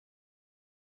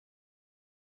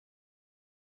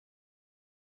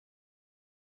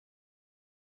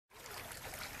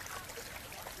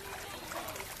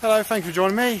Hello, thank you for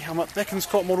joining me. I'm at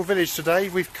Bekonscot Model Village today.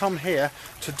 We've come here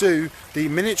to do the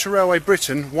Miniature Railway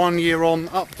Britain 1 year on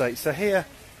update. So here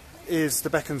is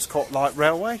the Bekonscot Light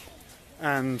Railway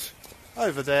and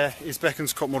over there is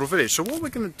Bekonscot Model Village. So what we're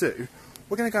going to do,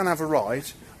 we're going to go and have a ride.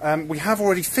 We have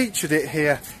already featured it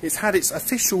here. It's had its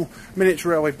official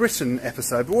Miniature Railway Britain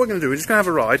episode, but what we're going to do, we're just going to have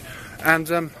a ride and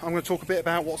I'm going to talk a bit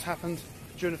about what's happened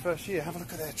during the first year. Have a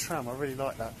look at their tram, I really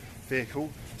like that vehicle.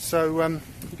 So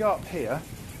you go up here,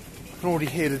 I can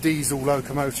already hear the diesel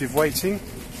locomotive waiting.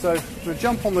 So we'll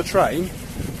jump on the train,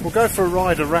 we'll go for a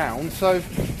ride around. So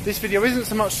this video isn't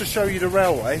so much to show you the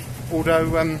railway, although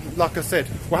like I said,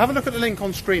 we'll have a look at the link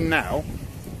on screen now.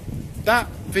 That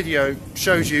video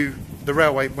shows you the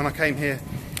railway when I came here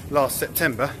last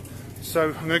September. So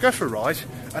I'm going to go for a ride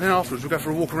and then afterwards we'll go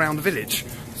for a walk around the village.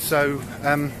 So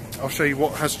I'll show you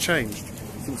what has changed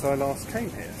since I last came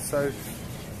here. So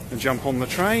I'll jump on the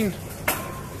train,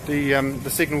 the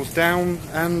signal's down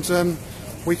and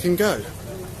we can go.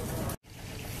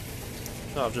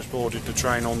 So I've just boarded the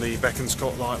train on the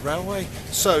Bekonscot Light Railway.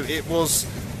 So it was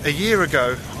a year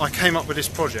ago I came up with this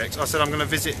project. I said I'm going to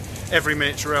visit every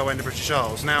miniature railway in the British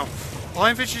Isles. Now I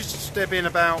envisaged there being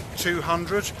about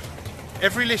 200.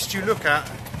 Every list you look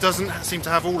at doesn't seem to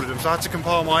have all of them, so I had to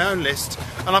compile my own list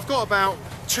and I've got about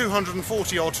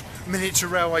 240 odd miniature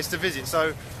railways to visit.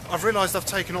 So I've realised I've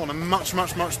taken on a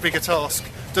much bigger task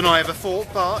than I ever thought,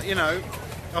 but you know,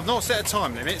 I've not set a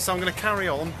time limit, so I'm going to carry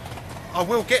on. I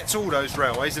will get to all those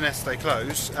railways unless they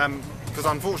close, because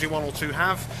unfortunately one or two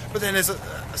have, but then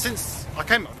since I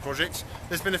came up with the project,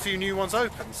 there's been a few new ones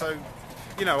open, so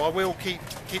you know, I will keep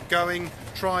going,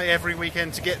 try every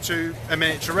weekend to get to a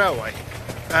miniature railway.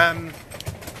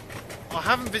 I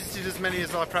haven't visited as many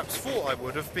as I perhaps thought I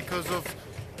would have, because of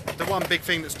the one big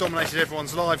thing that's dominated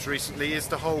everyone's lives recently is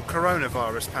the whole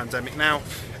coronavirus pandemic. Now,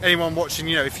 anyone watching,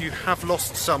 you know, if you have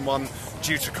lost someone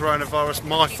due to coronavirus,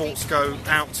 my thoughts go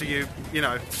out to you. You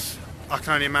know, I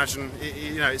can only imagine,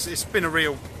 you know, it's been a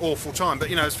real awful time. But,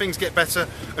 you know, as things get better,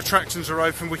 attractions are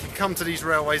open, we can come to these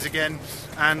railways again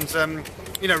and,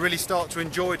 you know, really start to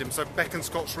enjoy them. So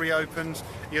Bekonscot's reopened.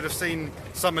 You'll have seen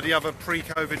some of the other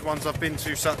pre-COVID ones I've been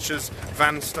to, such as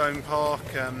Vanstone Park.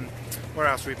 Where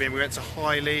else have we been? We went to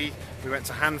Highley, we went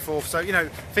to Handforth. So, you know,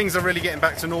 things are really getting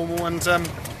back to normal and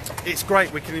it's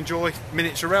great. We can enjoy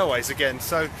miniature railways again.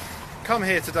 So come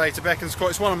here today to Bekonscot.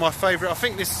 It's one of my favourite. I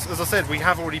think this, as I said, we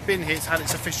have already been here. It's had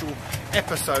its official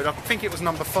episode. I think it was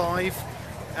number 5.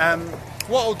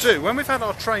 What I'll do, when we've had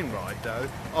our train ride though,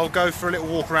 I'll go for a little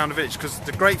walk around the village, because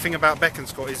the great thing about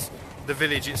Bekonscot is the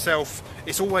village itself.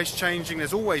 It's always changing,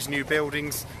 there's always new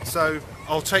buildings, so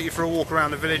I'll take you for a walk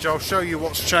around the village. I'll show you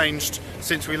what's changed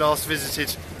since we last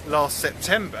visited last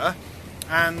September,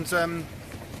 and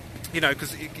you know,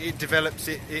 because it develops,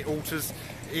 it alters.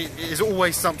 It is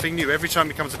always something new. Every time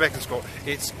you come to Bekonscot,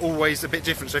 it's always a bit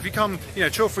different. So if you come, you know,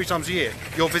 2 or 3 times a year,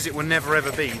 your visit will never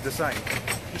ever be the same.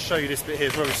 Just show you this bit here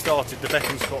is where we started the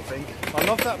Bekonscot thing. I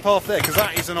love that path there because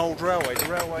that is an old railway. The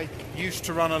railway used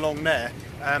to run along there,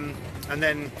 and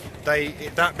then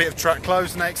that bit of track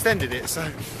closed and they extended it.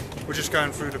 So we're just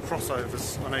going through the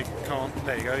crossovers. I know you can't.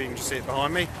 There you go. You can just see it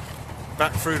behind me.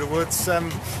 Back through the woods.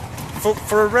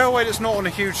 For a railway that's not on a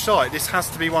huge site, this has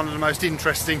to be one of the most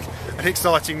interesting and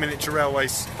exciting miniature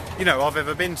railways, you know, I've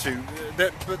ever been to.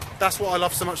 But that's what I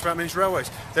love so much about miniature railways.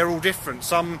 They're all different.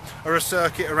 Some are a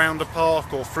circuit around a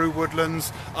park or through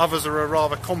woodlands. Others are a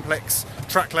rather complex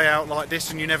track layout like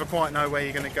this, and you never quite know where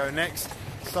you're going to go next.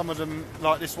 Some of them,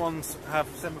 like this ones, have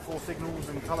semaphore signals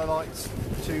and colour lights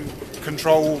to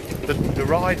control the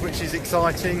ride, which is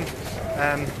exciting.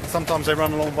 Sometimes they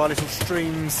run along by little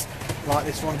streams, like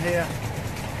this one here.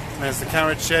 And there's the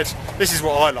carriage shed. This is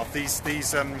what I love, these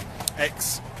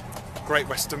ex Great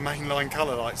Western Main Line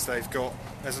colour lights they've got.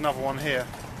 There's another one here.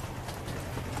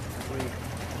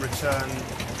 We return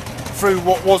through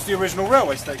what was the original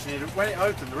railway station here. When it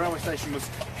opened, the railway station was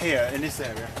here in this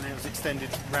area and it was extended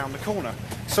round the corner.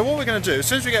 So what we're going to do, as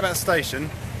soon as we get back to the station,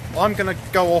 I'm going to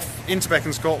go off into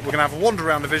Bekonscot. We're going to have a wander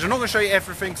around the village. I'm not going to show you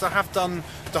everything because I have done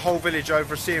the whole village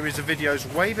over a series of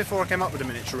videos way before I came up with the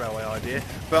miniature railway idea,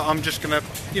 but I'm just going to,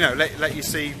 you know, let you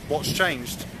see what's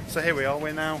changed. So here we are,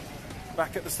 we're now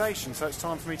back at the station, so it's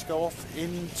time for me to go off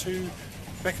into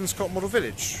Bekonscot Model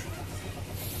Village.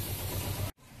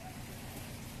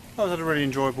 I had a really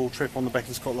enjoyable trip on the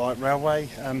Bekonscot Light Railway.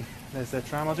 There's their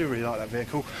tram. I do really like that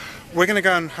vehicle. We're going to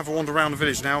go and have a wander around the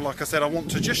village now. Like I said, I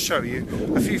want to just show you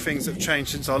a few things that have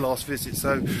changed since our last visit.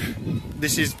 So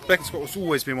this is, Bekonscot has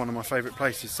always been one of my favourite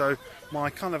places. So my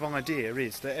kind of idea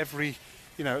is that every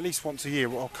you know, at least once a year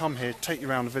I'll come here, take you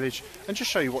around the village and just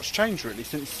show you what's changed really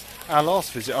since our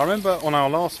last visit. I remember on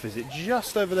our last visit,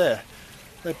 just over there,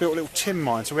 they built a little tin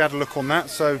mine, so we had a look on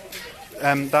that. So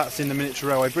that's in the Miniature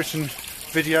Railway Britain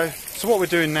video. So what we're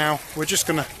doing now, we're just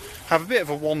going to have a bit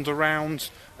of a wander around,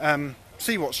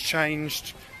 see what's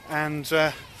changed, and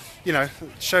you know,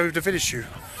 show the village to you.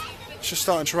 It's just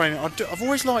starting to rain. I've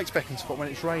always liked Bekonscot when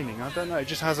it's raining. I don't know, it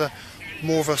just has a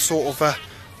more of a sort of a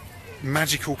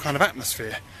magical kind of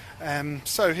atmosphere.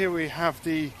 So here we have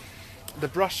the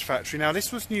brush factory. Now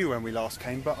this was new when we last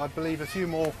came, but I believe there's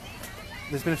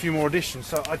been a few more additions.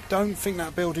 So I don't think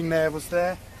that building there was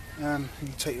there. I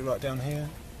can take you right down here.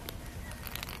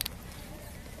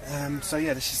 So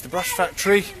yeah, this is the brush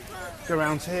factory. Go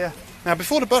around here. Now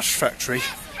before the brush factory,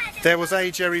 there was A.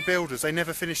 Jerry Builders. They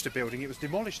never finished the building. It was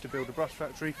demolished to build a brush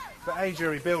factory. But A.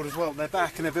 Jerry Builders, well, they're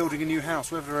back and they're building a new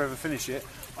house. Whether they'll ever finish it,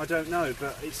 I don't know.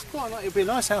 But it's quite like, it'll be a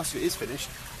nice house if it is finished.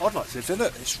 I'd like to live there.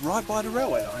 Look, it's right by the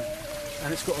railway line,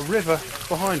 and it's got a river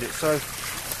behind it. So I'm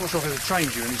not sure if there's a train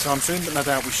due anytime soon, but no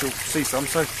doubt we shall see some.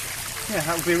 So yeah,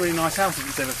 that would be a really nice house if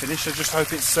it's ever finished. I just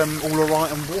hope it's all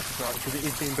alright and watertight, because it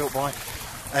is being built by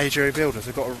A. Jerry Builders.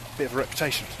 They've got a bit of a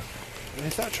reputation. And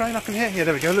is that a train up in here? Yeah,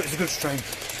 there we go. Look, it's a goods train.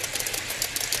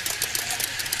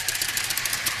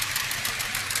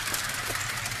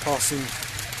 Passing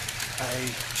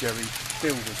A. Jerry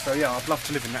Builders. So yeah, I'd love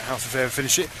to live in that house if they ever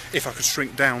finish it, if I could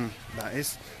shrink down, that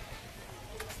is.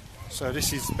 So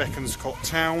this is Bekonscot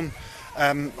town.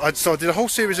 So I did a whole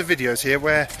series of videos here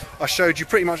where I showed you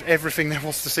pretty much everything there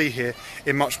was to see here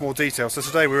in much more detail. So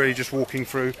today we're really just walking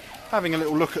through, having a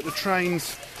little look at the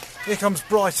trains. Here comes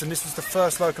Brighton. This was the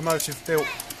first locomotive built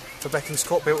for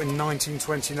Bekonscot, built in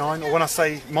 1929. Or when I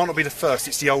say might not be the first,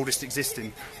 it's the oldest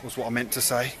existing, was what I meant to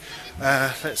say.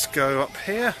 Let's go up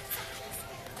here.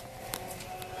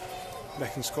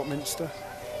 Bekonscot Minster.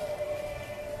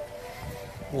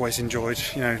 Always enjoyed,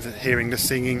 you know, hearing the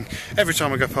singing. Every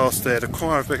time I go past there, the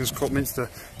choir of Bekonscot Minster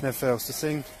never fails to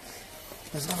sing.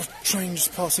 There's another train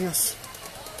just passing us.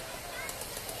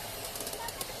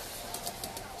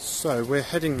 So we're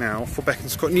heading now for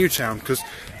Bekonscot New Town, because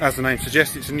as the name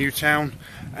suggests, it's a new town.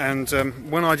 And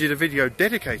when I did a video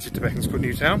dedicated to Bekonscot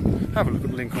New Town, have a look at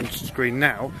the link on the screen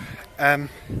now,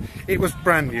 it was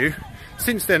brand new.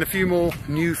 Since then, a few more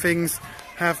new things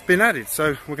have been added,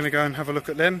 so we're going to go and have a look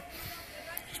at them.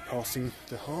 Just passing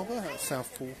the harbour at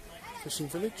Southpool Fishing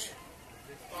Village.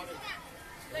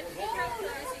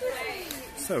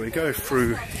 So we go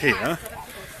through here,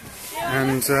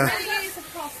 and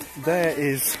there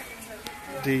is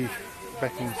the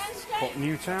Bekonscot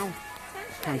New Town,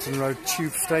 Hampton Road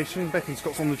Tube Station.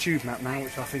 Bekonscot's on the tube map now,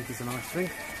 which I think is a nice thing.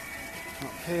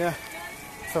 Up here,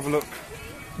 let's have a look.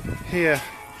 Here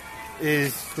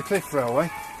is the Cliff Railway.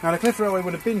 Now the Cliff Railway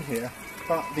would have been here,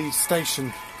 but the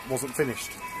station wasn't finished.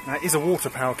 Now it is a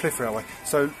water power Cliff Railway,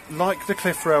 so like the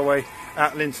Cliff Railway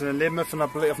at Linton and Lynmouth, and I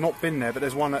believe I've not been there, but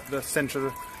there's one at the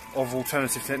Centre of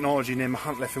Alternative Technology near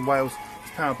Huntleff in Wales.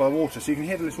 It's powered by water, so you can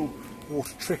hear the little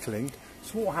water trickling.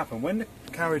 So what will happen, when the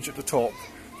carriage at the top,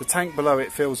 the tank below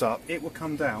it fills up, it will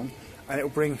come down and it will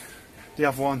bring the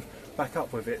other one back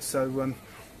up with it. So we'll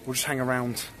just hang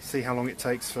around, see how long it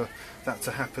takes for that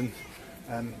to happen.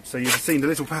 So you've seen the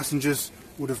little passengers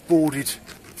would have boarded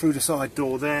through the side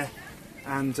door there,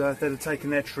 and they'd have taken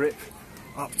their trip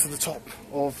up to the top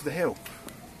of the hill.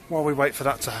 While we wait for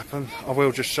that to happen, I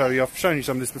will just show you, I've shown you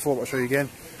some of this before, but I'll show you again.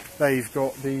 There you've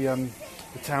got the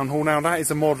town hall. Now that is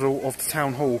a model of the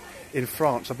town hall in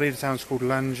France. I believe the town's called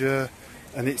Lange,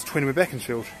 and it's twin with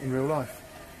Beaconsfield in real life.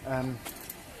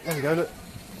 There we go, look.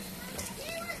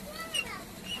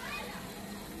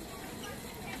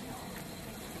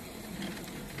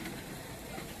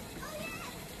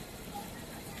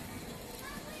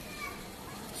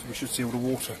 So we should see all the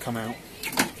water come out.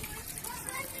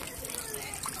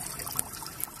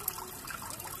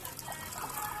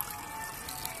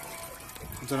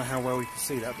 I don't know how well you can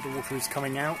see that, but the water is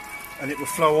coming out and it will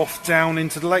flow off down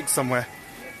into the lake somewhere.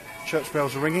 Church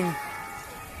bells are ringing.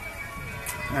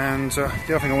 And the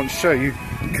other thing I want to show you,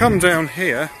 come down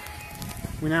here,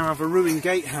 we now have a ruined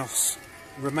gatehouse,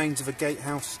 remains of a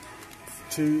gatehouse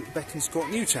to Bekonscot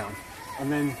New Town.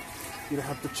 And then you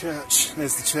have the church,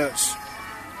 there's the church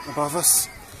above us.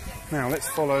 Now let's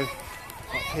follow up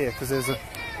here, because there's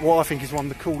what I think is one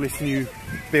of the coolest new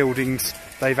buildings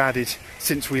they've added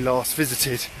since we last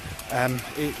visited.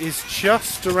 It is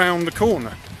just around the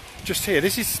corner, just here.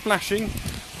 This is Splashing.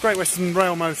 Great Western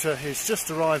Rail Motor is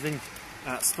just arriving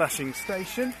at Splashing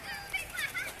Station.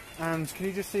 And can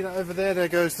you just see that over there? There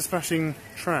goes the Splashing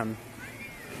tram.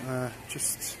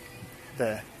 Just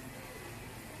there.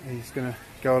 He's going to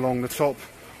go along the top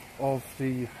of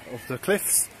the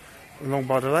cliffs along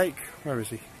by the lake. Where is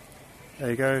he? There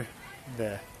you go.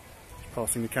 There.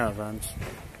 Passing the caravans.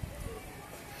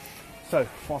 So,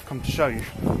 what I've come to show you.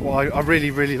 Well, I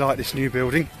really like this new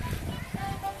building.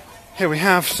 Here we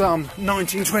have some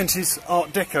 1920s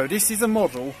Art Deco. This is a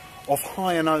model of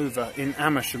High and Over in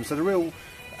Amersham. So the real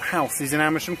house is in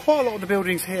Amersham. Quite a lot of the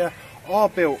buildings here are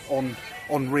built on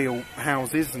real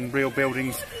houses and real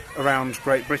buildings around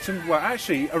Great Britain. Well,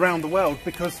 actually around the world,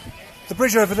 because the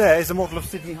bridge over there is a model of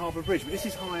Sydney Harbour Bridge, but this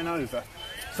is High and Over.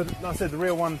 So, like I said, the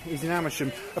real one is in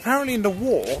Amersham. Apparently in the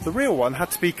war, the real one had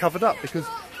to be covered up because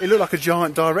it looked like a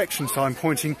giant direction sign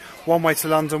pointing one way to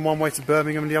London, one way to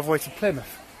Birmingham and the other way to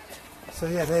Plymouth. So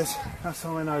yeah, that's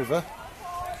High and Over.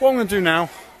 What I'm going to do now,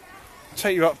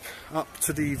 take you up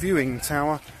to the viewing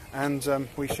tower, and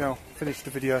we shall finish the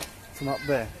video from up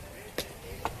there.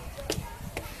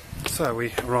 So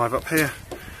we arrive up here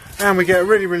and we get a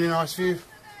really nice view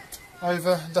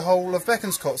over the whole of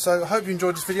Bekonscot. So I hope you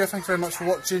enjoyed this video. Thank you very much for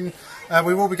watching.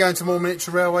 We will be going to more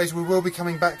miniature railways. We will be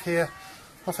coming back here.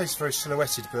 My face is very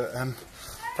silhouetted, but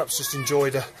perhaps just enjoy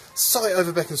the sight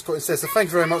over Bekonscot instead. So thank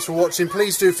you very much for watching.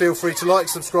 Please do feel free to like,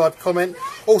 subscribe, comment.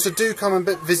 Also do come and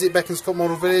visit Bekonscot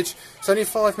Model Village. It's only a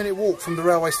 5-minute walk from the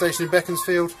railway station in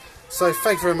Beaconsfield. So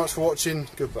thank you very much for watching.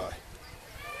 Goodbye.